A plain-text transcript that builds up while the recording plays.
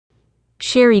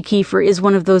Sherry Kiefer is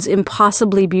one of those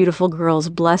impossibly beautiful girls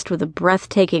blessed with a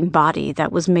breathtaking body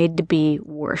that was made to be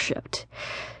worshipped.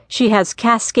 She has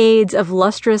cascades of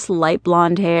lustrous light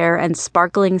blonde hair and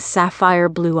sparkling sapphire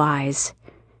blue eyes.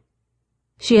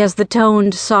 She has the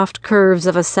toned, soft curves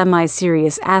of a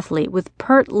semi-serious athlete with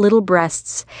pert little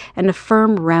breasts and a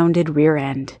firm, rounded rear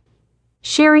end.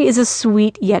 Sherry is a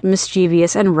sweet yet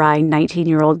mischievous and wry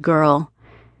 19-year-old girl.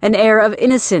 An air of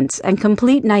innocence and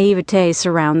complete naivete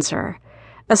surrounds her,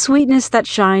 a sweetness that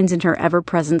shines in her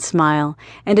ever-present smile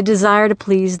and a desire to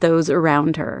please those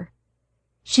around her.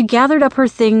 She gathered up her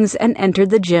things and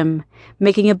entered the gym,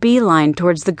 making a beeline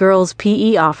towards the girls'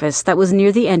 PE office that was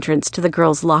near the entrance to the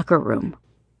girls' locker room.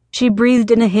 She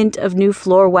breathed in a hint of new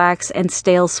floor wax and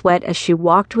stale sweat as she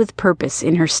walked with purpose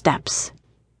in her steps.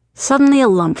 Suddenly a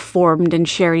lump formed in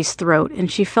Sherry's throat,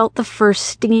 and she felt the first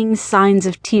stinging signs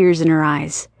of tears in her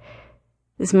eyes.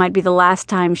 This might be the last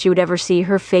time she would ever see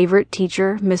her favorite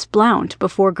teacher, Miss Blount,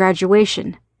 before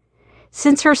graduation.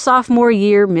 Since her sophomore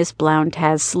year, Miss Blount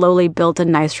has slowly built a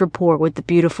nice rapport with the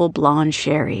beautiful blonde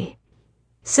Sherry.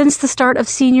 Since the start of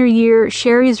senior year,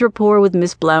 Sherry's rapport with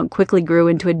Miss Blount quickly grew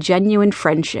into a genuine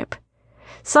friendship.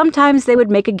 Sometimes they would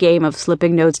make a game of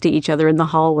slipping notes to each other in the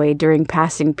hallway during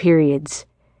passing periods.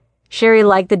 Sherry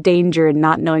liked the danger in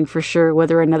not knowing for sure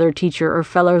whether another teacher or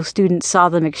fellow student saw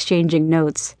them exchanging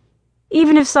notes.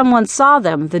 Even if someone saw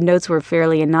them, the notes were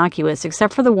fairly innocuous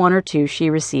except for the one or two she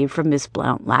received from Miss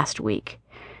Blount last week.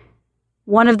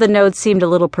 One of the notes seemed a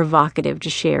little provocative to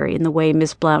Sherry in the way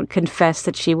Miss Blount confessed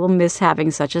that she will miss having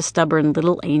such a stubborn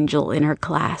little angel in her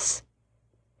class.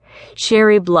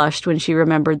 Sherry blushed when she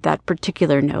remembered that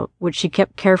particular note, which she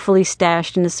kept carefully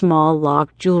stashed in a small,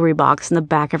 locked jewelry box in the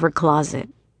back of her closet.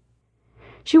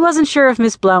 She wasn't sure if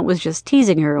Miss Blount was just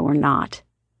teasing her or not.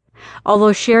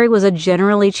 Although Sherry was a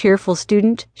generally cheerful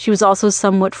student, she was also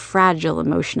somewhat fragile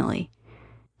emotionally.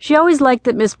 She always liked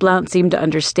that Miss Blount seemed to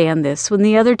understand this when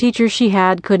the other teachers she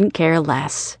had couldn't care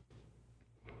less.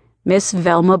 Miss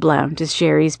Velma Blount is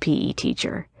Sherry's PE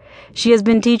teacher. She has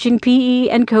been teaching PE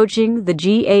and coaching the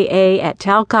GAA at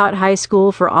Talcott High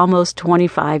School for almost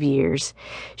 25 years.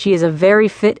 She is a very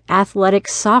fit, athletic,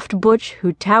 soft butch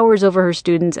who towers over her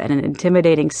students at an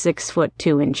intimidating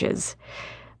 6'2".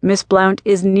 Miss Blount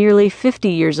is nearly 50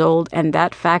 years old, and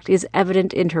that fact is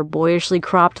evident in her boyishly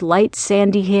cropped light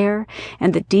sandy hair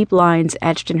and the deep lines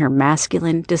etched in her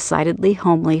masculine, decidedly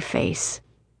homely face.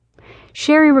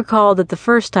 Sherry recalled that the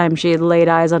first time she had laid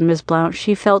eyes on Miss Blount,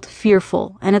 she felt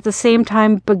fearful and at the same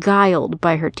time beguiled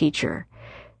by her teacher.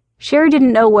 Sherry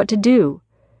didn't know what to do.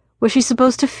 Was she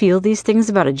supposed to feel these things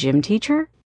about a gym teacher?